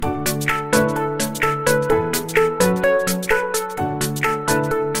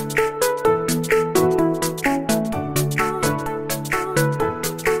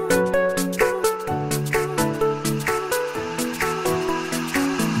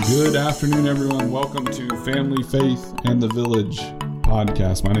Good afternoon, everyone. Welcome to Family, Faith, and the Village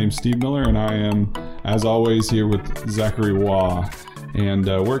podcast. My name's Steve Miller, and I am, as always, here with Zachary Waugh. And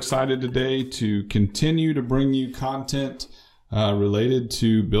we're excited today to continue to bring you content related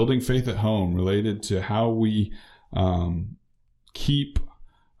to building faith at home, related to how we keep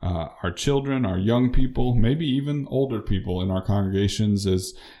our children, our young people, maybe even older people in our congregations,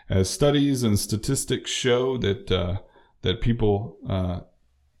 as studies and statistics show that people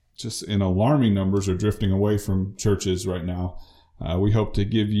just in alarming numbers are drifting away from churches right now. We hope to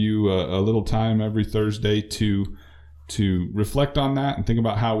give you a little time every Thursday to reflect on that and think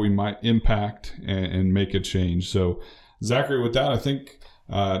about how we might impact and make a change. So, Zachary, with that, I think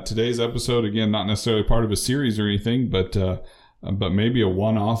today's episode, again, not necessarily part of a series or anything, but maybe a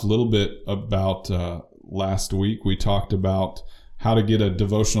one-off, little bit about last week. We talked about how to get a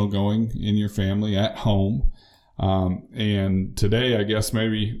devotional going in your family at home. And today, I guess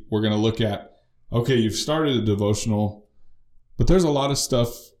maybe we're going to look at, okay, you've started a devotional, but there's a lot of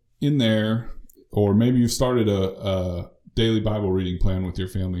stuff in there, or maybe you've started a daily Bible reading plan with your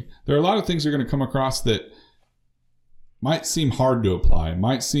family. There are a lot of things you're going to come across that might seem hard to apply,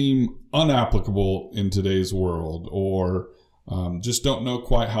 might seem unapplicable in today's world, or just don't know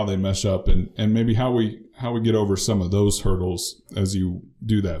quite how they mesh up, and maybe how we get over some of those hurdles as you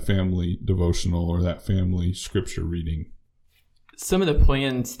do that family devotional or that family scripture reading. Some of the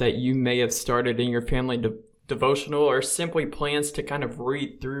plans that you may have started in your family devotional are simply plans to kind of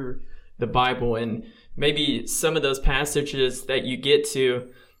read through the Bible, and maybe some of those passages that you get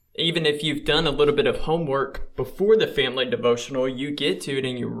to, even if you've done a little bit of homework before the family devotional, you get to it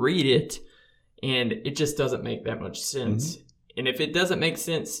and you read it, and it just doesn't make that much sense. Mm-hmm. And if it doesn't make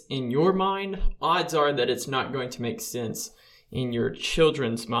sense in your mind, odds are that it's not going to make sense in your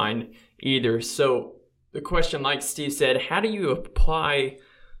children's mind either. So the question, like Steve said, how do you apply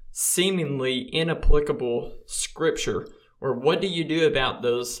seemingly inapplicable scripture? Or what do you do about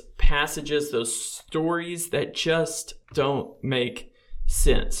those passages, those stories that just don't make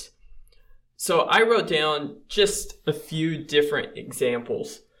sense? So I wrote down just a few different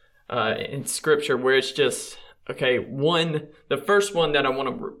examples in scripture where it's just, okay, the first one that I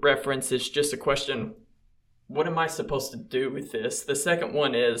want to reference is just a question, what am I supposed to do with this? The second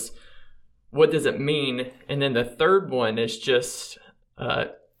one is, what does it mean? And then the third one is just,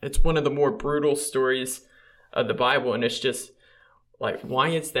 it's one of the more brutal stories of the Bible, and it's just like, why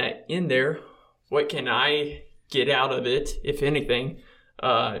is that in there? What can I get out of it, if anything?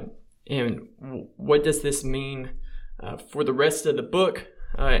 And what does this mean for the rest of the book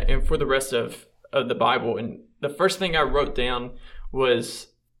and for the rest of the Bible? And the first thing I wrote down was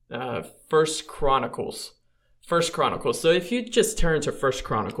First Chronicles. First Chronicles. So if you just turn to First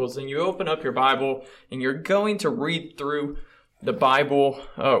Chronicles and you open up your Bible and you're going to read through the Bible,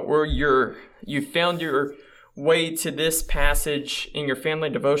 or you found your way to this passage in your family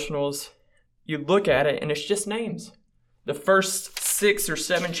devotionals, you look at it and it's just names. The first 6 or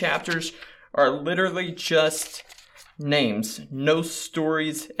 7 chapters are literally just names, no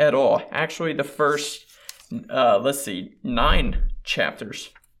stories at all. Actually, the first 9 chapters,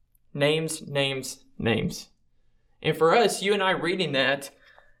 names. And for us, you and I reading that,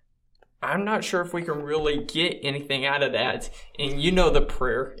 I'm not sure if we can really get anything out of that and the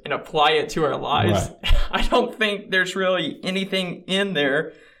prayer and apply it to our lives. Right. I don't think there's really anything in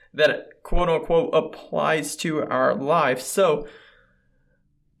there that quote unquote applies to our life. So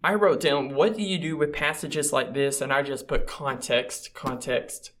I wrote down, what do you do with passages like this? And I just put context.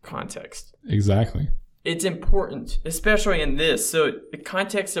 Exactly. It's important, especially in this. So the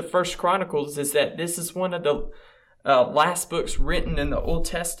context of First Chronicles is that this is one of the last books written in the Old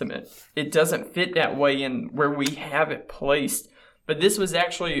Testament. It doesn't fit that way in where we have it placed. But this was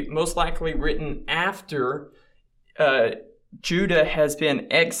actually most likely written after Judah has been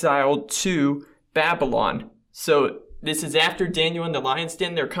exiled to Babylon. So this is after Daniel in the lion's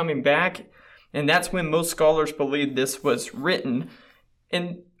den. They're coming back. And that's when most scholars believe this was written.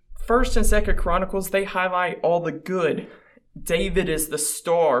 In First and Second Chronicles, they highlight all the good. David is the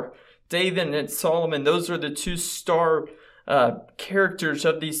star. David and Solomon, those are the 2 star characters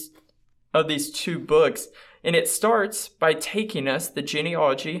of these 2 books. And it starts by taking us the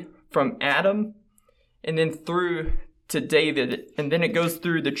genealogy from Adam and then through to David. And then it goes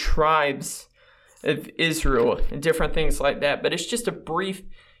through the tribes of Israel and different things like that. But it's just a brief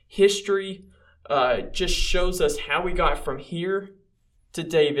history, just shows us how we got from here to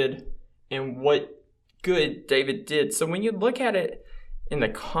David and what good David did. So when you look at it in the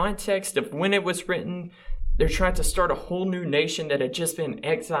context of when it was written, they're trying to start a whole new nation that had just been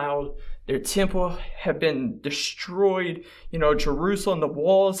exiled. Their temple had been destroyed. Jerusalem, the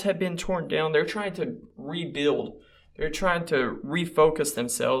walls had been torn down. They're trying to rebuild. They're trying to refocus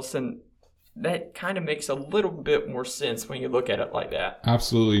themselves. And that kind of makes a little bit more sense when you look at it like that.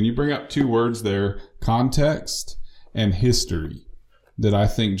 Absolutely. And you bring up two words there, context and history, that I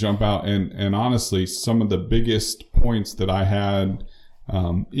think jump out. And honestly, some of the biggest points that I had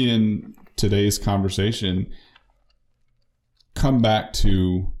in today's conversation come back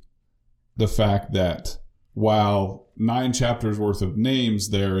to the fact that while 9 chapters worth of names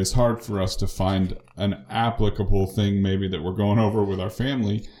there is hard for us to find an applicable thing maybe that we're going over with our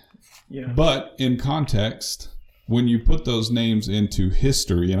family. Yeah. But in context, when you put those names into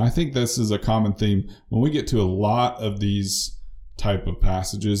history, and I think this is a common theme when we get to a lot of these type of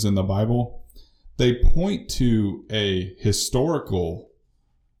passages in the Bible, they point to a historical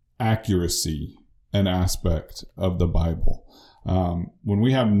accuracy and aspect of the Bible. When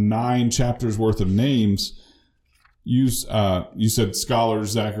we have 9 chapters worth of names, you said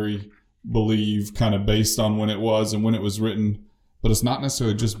scholars, Zachary, believe kind of based on when it was and when it was written, but it's not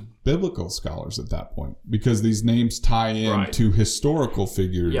necessarily just biblical scholars at that point, because these names tie in to historical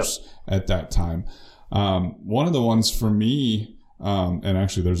figures at that time. One of the ones for me, and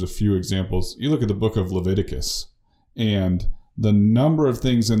actually there's a few examples, you look at the book of Leviticus and the number of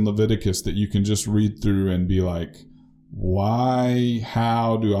things in Leviticus that you can just read through and be like,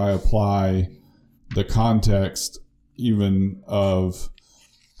 how do I apply the context even of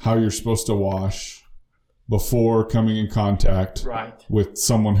how you're supposed to wash before coming in contact with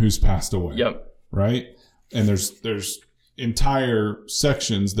someone who's passed away? Right? And there's entire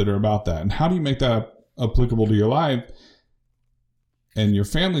sections that are about that. And how do you make that applicable to your life and your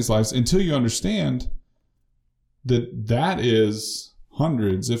family's lives until you understand that is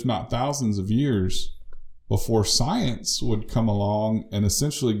hundreds, if not thousands of years before science would come along and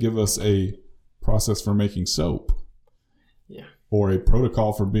essentially give us a process for making soap. Or a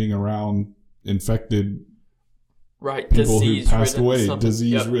protocol for being around infected people who passed away,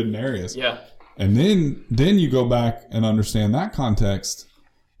 disease-ridden areas. And then you go back and understand that context.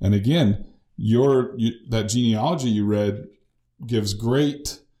 And again, that genealogy you read gives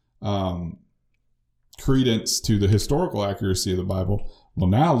great credence to the historical accuracy of the Bible. Well,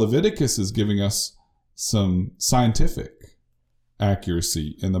 now Leviticus is giving us some scientific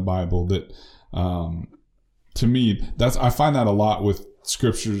accuracy in the Bible that, to me, I find that a lot with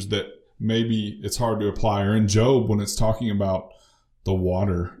scriptures that maybe it's hard to apply, or in Job when it's talking about the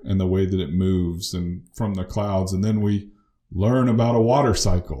water and the way that it moves and from the clouds. And then we learn about a water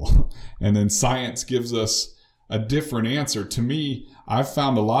cycle and then science gives us a different answer. To me, I've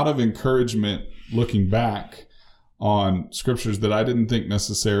found a lot of encouragement looking back on scriptures that I didn't think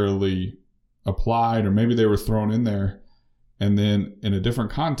necessarily applied, or maybe they were thrown in there. And then in a different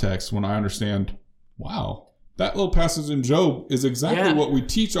context, when I understand, wow, that little passage in Job is exactly what we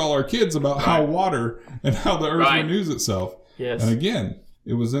teach all our kids about how water and how the earth renews itself. And again,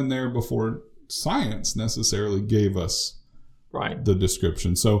 it was in there before science necessarily gave us the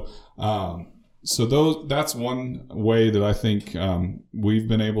description. So that's one way that I think we've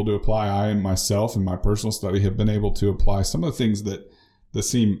been able to apply. I and myself in my personal study have been able to apply some of the things that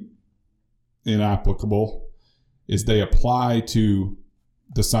seem inapplicable is they apply to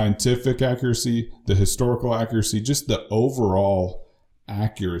the scientific accuracy, the historical accuracy, just the overall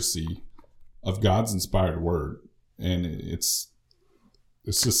accuracy of God's inspired word. And it's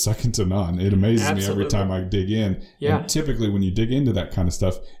just second to none. It amazes me every time I dig in. And typically when you dig into that kind of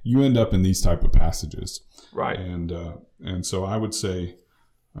stuff, you end up in these type of passages. And so I would say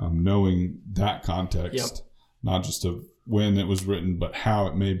knowing that context, not just of when it was written, but how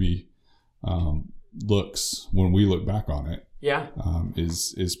it maybe looks when we look back on it.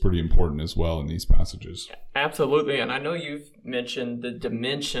 Is pretty important as well in these passages. Absolutely. And I know you've mentioned the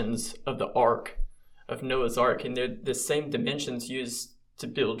dimensions of the ark, of Noah's Ark, and they're the same dimensions used to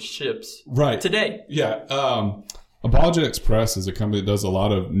build ships today. Apologetics Press is a company that does a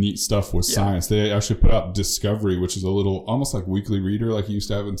lot of neat stuff with science. They actually put out Discovery, which is a little almost like Weekly Reader like you used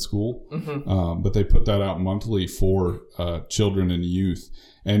to have in school. But they put that out monthly for children and youth.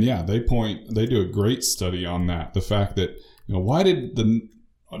 And they do a great study on that. The fact that, why did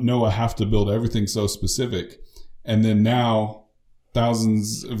Noah have to build everything so specific? And then now,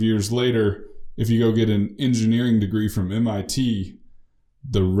 thousands of years later, if you go get an engineering degree from MIT,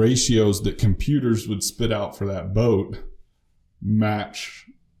 the ratios that computers would spit out for that boat match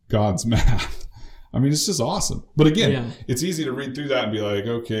God's math. I mean, it's just awesome. But again, it's easy to read through that and be like,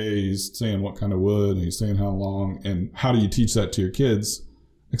 okay, he's saying what kind of wood, and he's saying how long, and how do you teach that to your kids?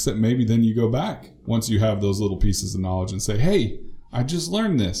 Except maybe then you go back once you have those little pieces of knowledge and say, hey, I just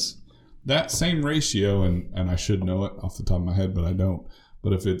learned this. that same ratio, and I should know it off the top of my head, but I don't.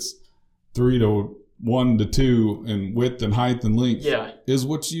 But if it's 3 to 1 to 2 in width and height and length, is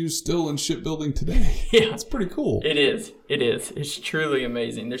what's used still in shipbuilding today. Yeah. That's pretty cool. It is. It's truly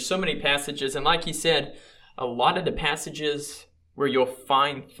amazing. There's so many passages, and like you said, a lot of the passages where you'll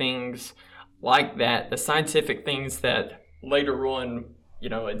find things like that, the scientific things that later on,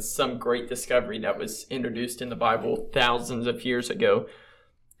 it's some great discovery that was introduced in the Bible thousands of years ago.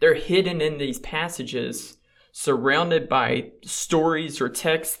 They're hidden in these passages, surrounded by stories or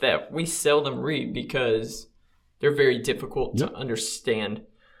texts that we seldom read because they're very difficult to understand.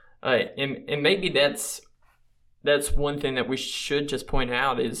 And maybe that's one thing that we should just point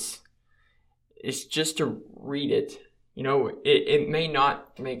out is just to read it. It may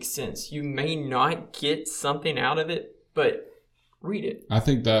not make sense. You may not get something out of it, but read it. I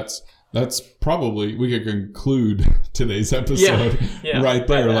think that's probably, we could conclude today's episode right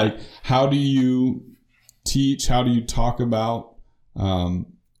there. Like, how do you teach? How do you talk about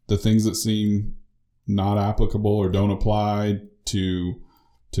the things that seem not applicable or don't apply to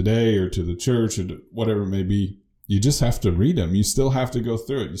today or to the church or to whatever it may be? You just have to read them. You still have to go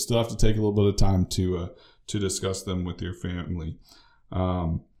through it. You still have to take a little bit of time to discuss them with your family.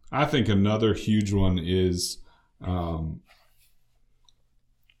 I think another huge one is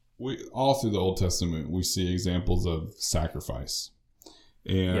we all through the Old Testament we see examples of sacrifice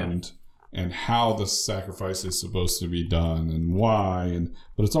and how the sacrifice is supposed to be done and why,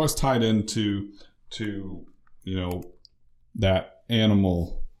 but it's always tied into that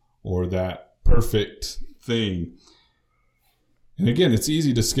animal or that perfect thing. And again, it's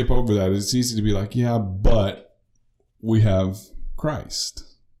easy to skip over that. It's easy to be like, yeah, but we have Christ.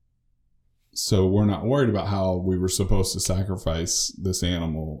 So we're not worried about how we were supposed to sacrifice this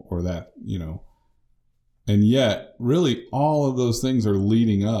animal or that, And yet, really, all of those things are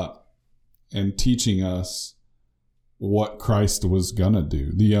leading up and teaching us what Christ was going to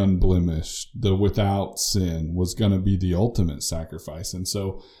do. The unblemished, the without sin was going to be the ultimate sacrifice. And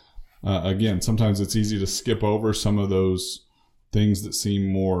so, again, sometimes it's easy to skip over some of those things that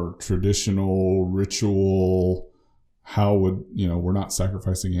seem more traditional, ritual. How would, we're not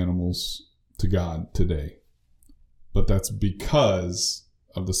sacrificing animals to God today. But that's because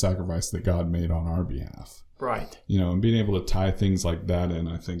of the sacrifice that God made on our behalf. Right. And being able to tie things like that in,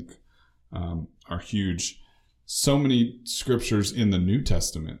 I think, are huge. So many scriptures in the New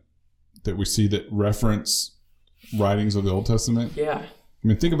Testament that we see that reference writings of the Old Testament. Yeah. I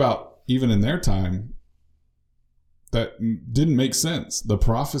mean, think about even in their time, that didn't make sense. The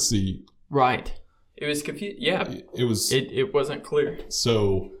prophecy. Right. It was confused. Yeah. It wasn't clear.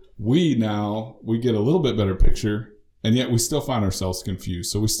 So we get a little bit better picture, and yet we still find ourselves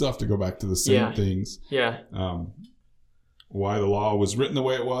confused. So we still have to go back to the same things. Yeah. Why the law was written the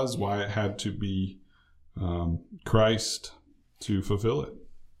way it was, why it had to be Christ to fulfill it.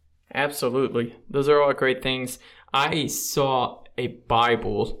 Absolutely. Those are all great things. I saw a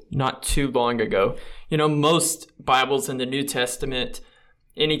Bible not too long ago. Most Bibles in the New Testament,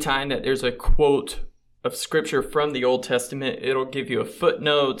 anytime that there's a quote of scripture from the Old Testament, it'll give you a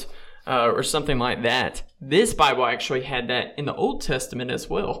footnote or something like that. This Bible actually had that in the Old Testament as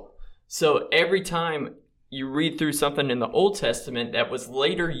well. So every time you read through something in the Old Testament that was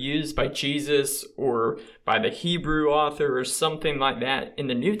later used by Jesus or by the Hebrew author or something like that in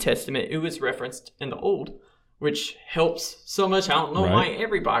the New Testament, it was referenced in the Old, which helps so much. I don't know why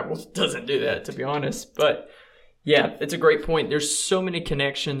every Bible doesn't do that, to be honest. But yeah, it's a great point. There's so many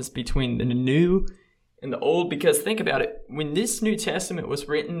connections between the New and the Old, because think about it. When this New Testament was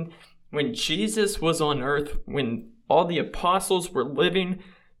written, when Jesus was on earth, when all the apostles were living,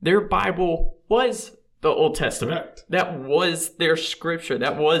 their Bible was the Old Testament. Correct. That was their scripture.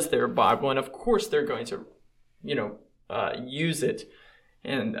 That was their Bible. And of course they're going to, use it.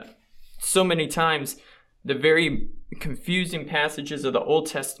 And so many times the very confusing passages of the Old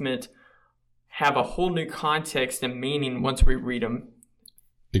Testament have a whole new context and meaning once we read them.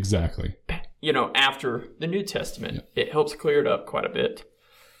 Exactly. After the New Testament. Yeah. It helps clear it up quite a bit.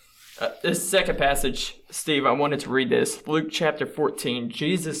 This second passage, Steve, I wanted to read this. Luke chapter 14,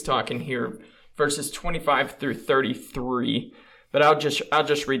 Jesus talking here, verses 25 through 33. But I'll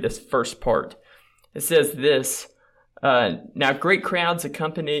just read this first part. It says this, now great crowds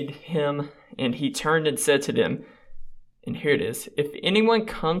accompanied him, and he turned and said to them, and here it is, if anyone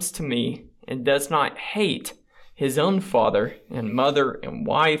comes to me and does not hate his own father and mother and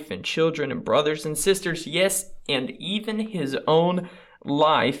wife and children and brothers and sisters, yes, and even his own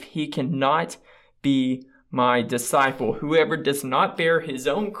life, he cannot be my disciple. Whoever does not bear his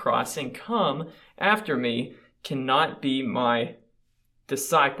own cross and come after me cannot be my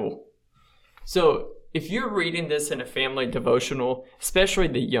disciple. So if you're reading this in a family devotional, especially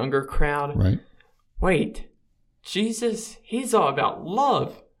the younger crowd, Right. wait, Jesus, he's all about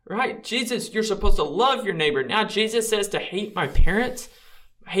love, right? Jesus, you're supposed to love your neighbor. Now Jesus says to hate my parents,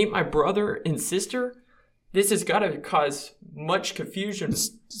 hate my brother and sister. This has got to cause much confusion.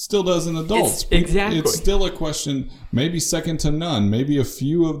 Still does in adults. Exactly. It's still a question, maybe second to none. Maybe a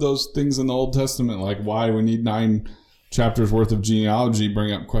few of those things in the Old Testament, like why we need 9 chapters worth of genealogy,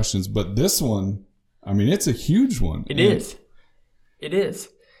 bring up questions. But this one, I mean, it's a huge one. It is. It is.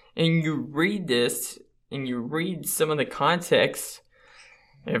 And you read this, and you read some of the context,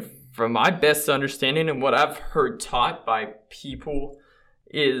 and from my best understanding and what I've heard taught by people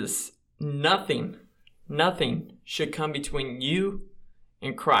is nothing should come between you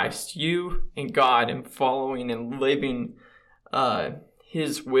and Christ, you and God, and following and living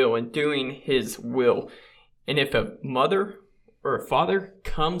His will and doing His will. And if a mother or a father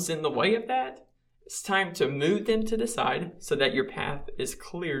comes in the way of that, it's time to move them to the side so that your path is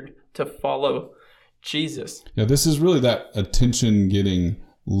cleared to follow Jesus. Yeah, this is really that attention-getting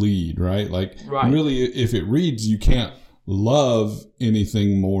lead, right? Like, Right. really, if it reads, you can't love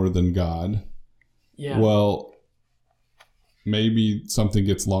anything more than God. Yeah. Well, maybe something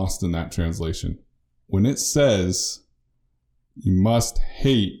gets lost in that translation. When it says you must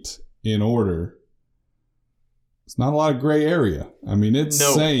hate in order, it's not a lot of gray area. I mean, it's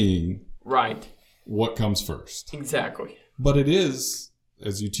saying Right. what comes first. Exactly. But it is,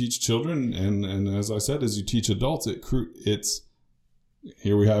 as you teach children, and as I said, as you teach adults, it's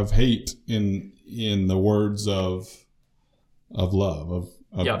here we have hate in the words of love,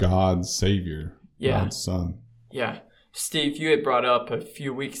 of Yep. God's Savior, Yeah. God's Son. Yeah. Steve, you had brought up a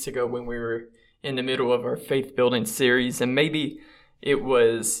few weeks ago when we were in the middle of our faith building series, and maybe it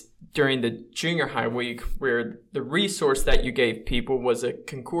was during the junior high week where the resource that you gave people was a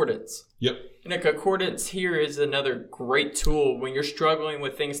concordance. Yep. And a concordance here is another great tool when you're struggling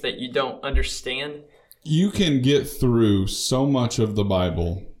with things that you don't understand. You can get through so much of the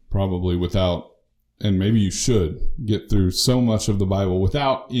Bible probably without, and maybe you should get through so much of the Bible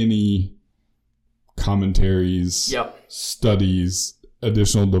without any commentaries, Yep. studies,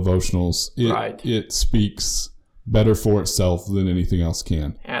 additional devotionals. Right. It speaks better for itself than anything else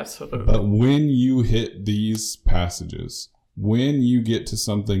can. Absolutely. But when you hit these passages, when you get to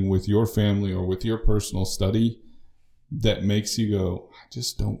something with your family or with your personal study that makes you go, I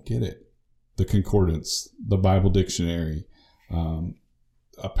just don't get it. The concordance, the Bible dictionary,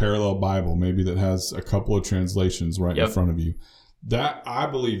 a parallel Bible, maybe that has a couple of translations right in front of you. That, I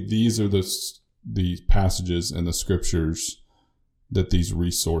believe, these are the passages and the scriptures that these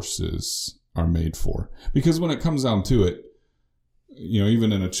resources are made for. Because when it comes down to it, you know,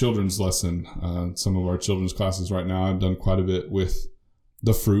 even in a children's lesson, some of our children's classes right now, I've done quite a bit with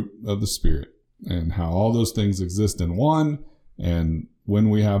the fruit of the Spirit and how all those things exist in one. And when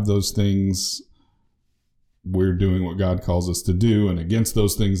we have those things, we're doing what God calls us to do. And against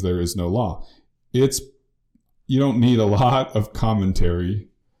those things, there is no law. You don't need a lot of commentary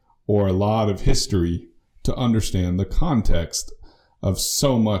or a lot of history to understand the context of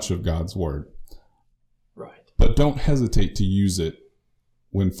so much of God's Word. Right. But don't hesitate to use it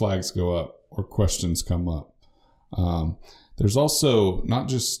when flags go up or questions come up. There's also not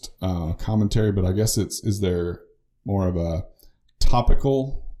just commentary, but I guess is there more of a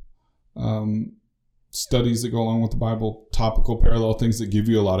topical studies that go along with the Bible, topical parallel things that give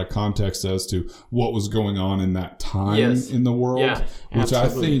you a lot of context as to what was going on in that time in the world, which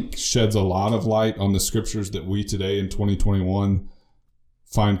absolutely. I think sheds a lot of light on the scriptures that we today in 2021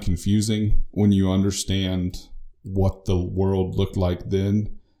 find confusing. When you understand what the world looked like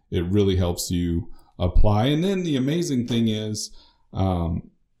then, it really helps you apply. And then the amazing thing is,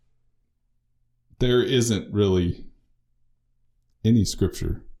 there isn't really any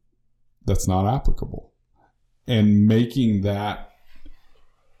scripture that's not applicable. And making that,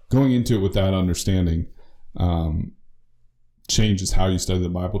 going into it with that understanding, changes how you study the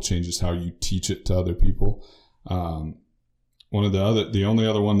Bible, changes how you teach it to other people. The only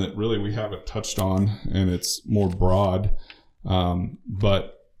other one that really we haven't touched on, and it's more broad,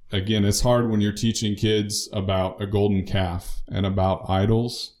 but again, it's hard when you're teaching kids about a golden calf and about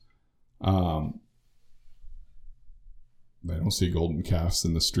idols. They don't see golden calves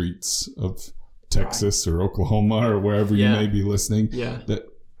in the streets of Texas or Oklahoma or wherever you may be listening. Yeah.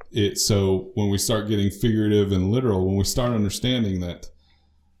 So when we start getting figurative and literal, when we start understanding that,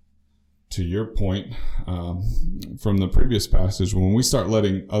 to your point from the previous passage, when we start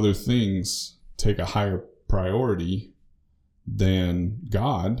letting other things take a higher priority than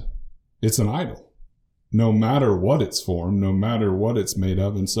God, it's an idol, no matter what its form, no matter what it's made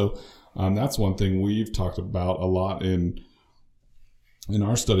of. And so That's one thing we've talked about a lot in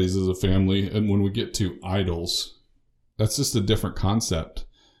our studies as a family. And when we get to idols, that's just a different concept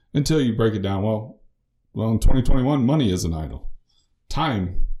until you break it down. Well, in 2021, money is an idol.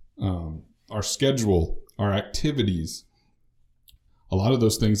 Time, our schedule, our activities, a lot of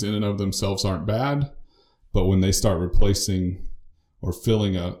those things in and of themselves aren't bad, but when they start replacing or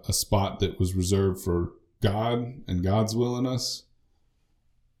filling a spot that was reserved for God and God's will in us,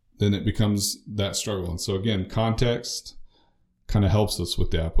 then it becomes that struggle. And so again, context kind of helps us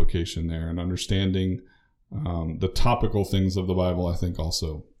with the application there, and understanding the topical things of the Bible, I think,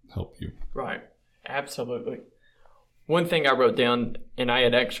 also help you. Right. Absolutely. One thing I wrote down, and I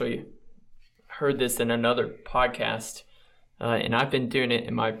had actually heard this in another podcast, and I've been doing it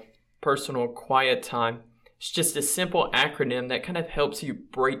in my personal quiet time. It's just a simple acronym that kind of helps you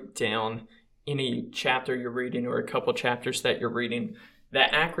break down any chapter you're reading or a couple chapters that you're reading.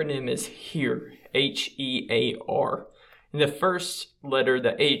 That acronym is HEAR, H-E-A-R. And the first letter,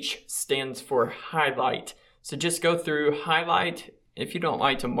 the H, stands for highlight. So just go through, highlight. If you don't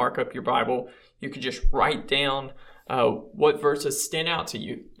like to mark up your Bible, you could just write down what verses stand out to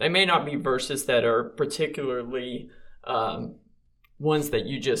you. They may not be verses that are particularly ones that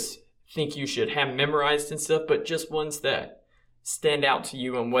you just think you should have memorized and stuff, but just ones that stand out to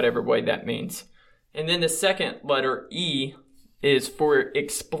you in whatever way that means. And then the second letter, E, is for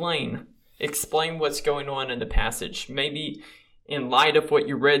explain. Explain what's going on in the passage. Maybe in light of what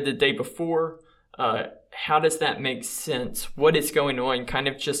you read the day before, how does that make sense? What is going on? Kind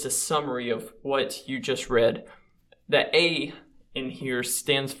of just a summary of what you just read. The A in here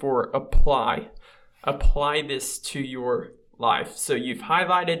stands for apply. Apply this to your life. So you've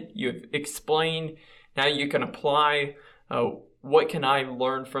highlighted, you've explained, now you can apply. What can I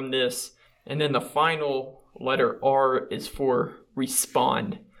learn from this? And then the final letter R is for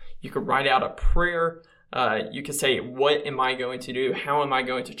respond. You could write out a prayer. You could say, what am I going to do? How am I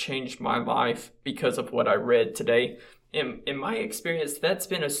going to change my life because of what I read today? In my experience, that's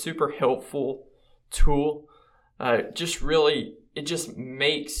been a super helpful tool. It just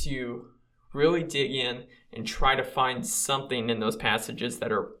makes you really dig in and try to find something in those passages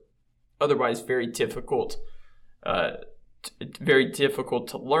that are otherwise very difficult to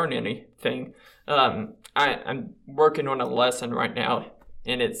learn anything. I'm working on a lesson right now,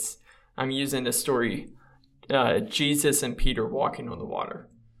 and I'm using the story, Jesus and Peter walking on the water.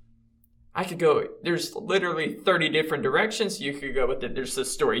 I could go, there's literally 30 different directions you could go with it. There's a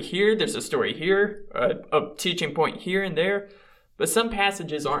story here, there's a story here, a teaching point here and there, but some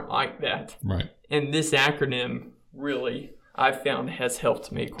passages aren't like that. Right. And this acronym really, I've found, has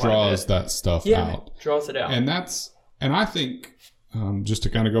helped me quite draws a bit. That stuff out. Draws it out. And I think, just to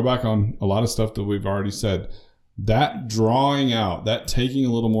kind of go back on a lot of stuff that we've already said, that drawing out, that taking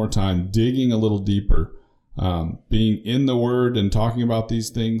a little more time, digging a little deeper, being in the Word and talking about these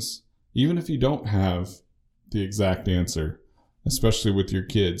things, even if you don't have the exact answer, especially with your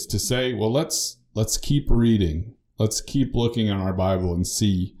kids, to say, well, let's keep reading. Let's keep looking in our Bible and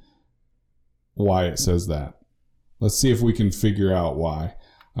see why it says that. Let's see if we can figure out why.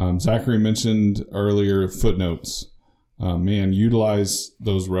 Zachary mentioned earlier footnotes. Utilize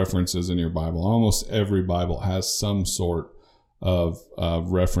those references in your Bible. Almost every Bible has some sort of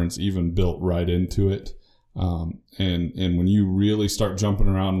reference even built right into it. And when you really start jumping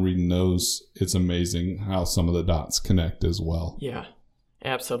around reading those, it's amazing how some of the dots connect as well. Yeah,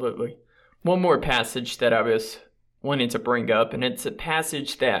 absolutely. One more passage that I was wanting to bring up, and it's a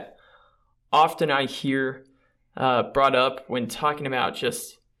passage that often I hear brought up when talking about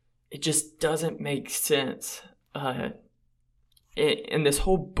it just doesn't make sense. And this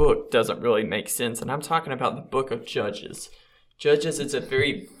whole book doesn't really make sense. And I'm talking about the book of Judges. Judges is a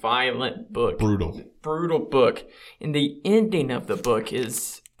very violent book. Brutal book. And the ending of the book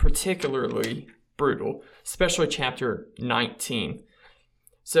is particularly brutal, especially chapter 19.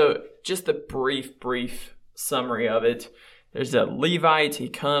 So just a brief summary of it. There's a Levite. He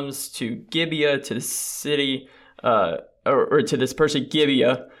comes to Gibeah, to the city, or to this person,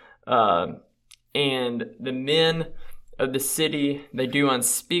 Gibeah. And the men of the city, they do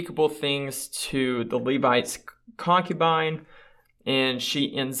unspeakable things to the Levite's concubine, and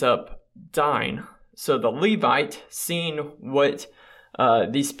she ends up dying. So the Levite, seeing what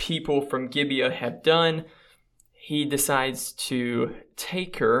these people from Gibeah have done, he decides to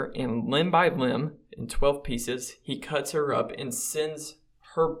take her, and limb by limb, in 12 pieces, he cuts her up and sends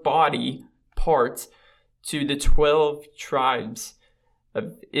her body parts to the 12 tribes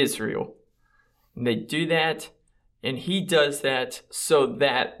of Israel. And they do that, and he does that so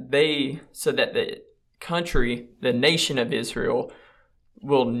that the country, the nation of Israel,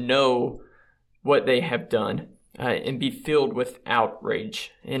 will know what they have done and be filled with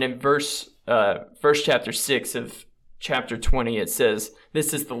outrage. And in verse chapter 6 of chapter 20, it says,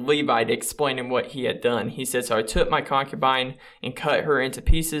 this is the Levite explaining what he had done. He says, so I took my concubine and cut her into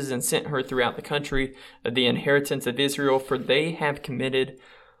pieces and sent her throughout the country of the inheritance of Israel, for they have committed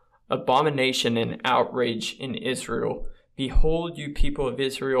abomination and outrage in Israel. Behold, you people of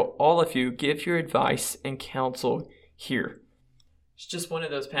Israel, all of you, give your advice and counsel here. It's just one of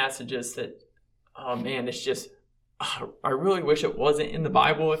those passages that, oh man, it's just, I really wish it wasn't in the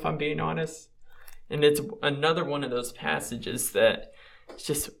Bible, if I'm being honest. And it's another one of those passages that it's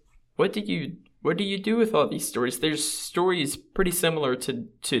just, what do you do with all these stories? There's stories pretty similar to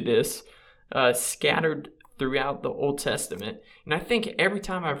this, scattered throughout the Old Testament. And I think every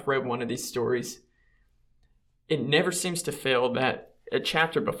time I've read one of these stories, it never seems to fail that a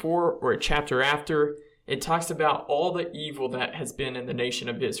chapter before or a chapter after, it talks about all the evil that has been in the nation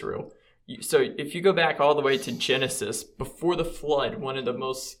of Israel. So if you go back all the way to Genesis, before the flood, one of the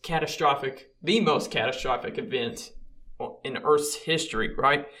most catastrophic event in Earth's history,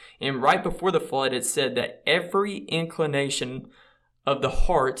 right? And right before the flood, it said that every inclination of the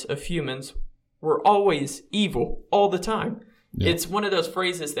heart of humans were always evil all the time. Yeah. It's one of those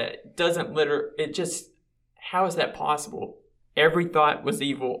phrases that doesn't how is that possible? Every thought was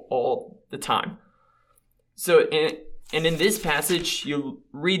evil all the time. So, and in this passage, you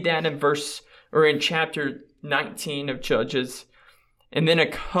read that in chapter 19 of Judges. And then a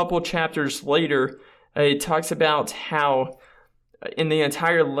couple chapters later, it talks about how in the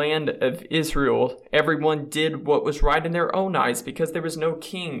entire land of Israel, everyone did what was right in their own eyes because there was no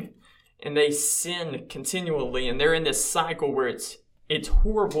king. And they sin continually. And they're in this cycle where it's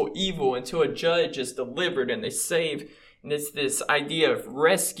horrible evil until a judge is delivered and they save. And it's this idea of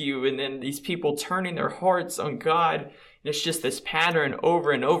rescue, and then these people turning their hearts on God. And it's just this pattern over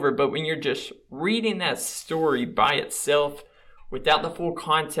and over. But when you're just reading that story by itself, without the full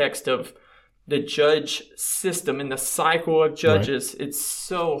context of the judge system and the cycle of judges, right, it's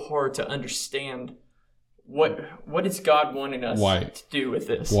so hard to understand what is God wanting us to do with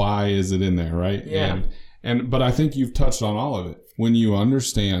this. Why is it in there, right? Yeah. But I think you've touched on all of it. When you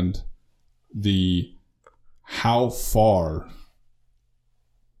understand how far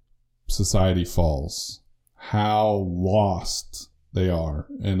society falls, how lost they are,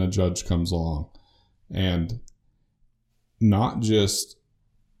 and a judge comes along. And not just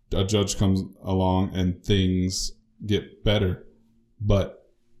a judge comes along and things get better, but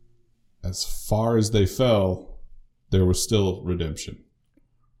as far as they fell, there was still redemption,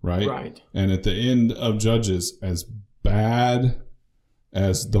 right? Right. And at the end of Judges, as bad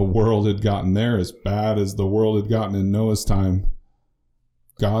as the world had gotten there, as bad as the world had gotten in Noah's time,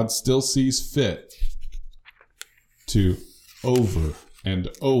 God still sees fit to over and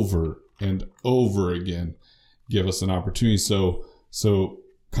over and over again give us an opportunity. So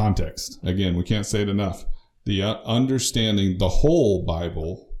context, again, we can't say it enough. The understanding the whole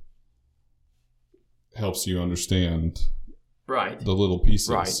Bible helps you understand the little pieces.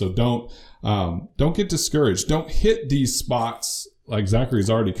 Right. So don't get discouraged. Don't hit these spots like Zachary's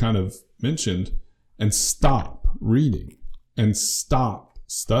already kind of mentioned, and stop reading and stop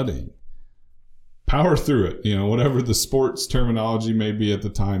studying. Power through it, whatever the sports terminology may be at the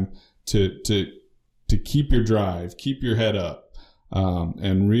time, to keep your drive, keep your head up,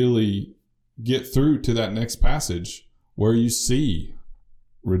 and really get through to that next passage where you see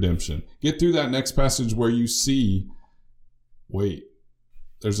redemption. Get through that next passage where you see, wait,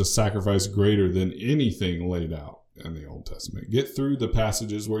 there's a sacrifice greater than anything laid out in the Old Testament. Get through the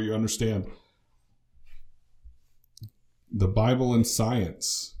passages where you understand the Bible and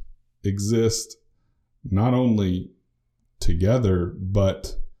science exist not only together,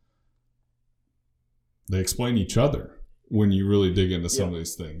 but they explain each other when you really dig into some of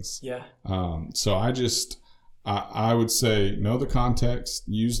these things. Yeah. So I would say know the context,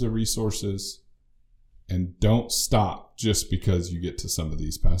 use the resources, and don't stop just because you get to some of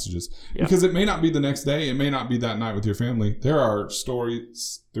these passages. Yeah. Because it may not be the next day. It may not be that night with your family. There are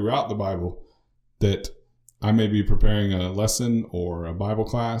stories throughout the Bible that I may be preparing a lesson or a Bible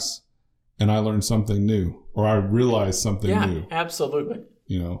class, and I learned something new, or I realized something new. Yeah, absolutely.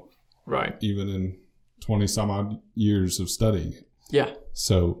 Right. Even in 20 some odd years of studying it. Yeah.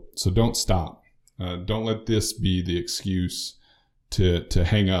 So don't stop. Don't let this be the excuse to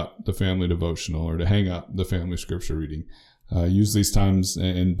hang up the family devotional or to hang up the family scripture reading. Use these times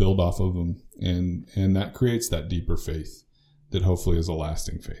and build off of them. And that creates that deeper faith that hopefully is a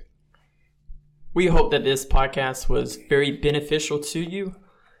lasting faith. We hope that this podcast was very beneficial to you.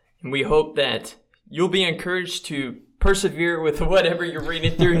 And we hope that you'll be encouraged to persevere with whatever you're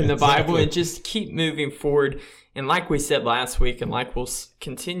reading through in the Bible and just keep moving forward. And like we said last week, and like we'll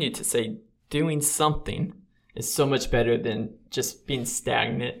continue to say, doing something is so much better than just being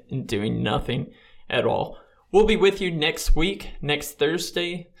stagnant and doing nothing at all. We'll be with you next week, next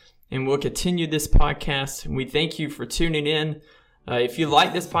Thursday, and we'll continue this podcast. And we thank you for tuning in. If you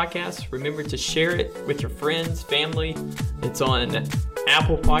like this podcast, remember to share it with your friends, family. It's on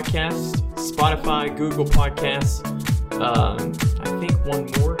Apple Podcasts, Spotify, Google Podcasts. I think one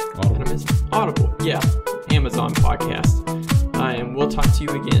more. Audible. Yeah. Amazon Podcast. And we'll talk to you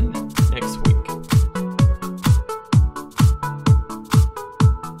again next week.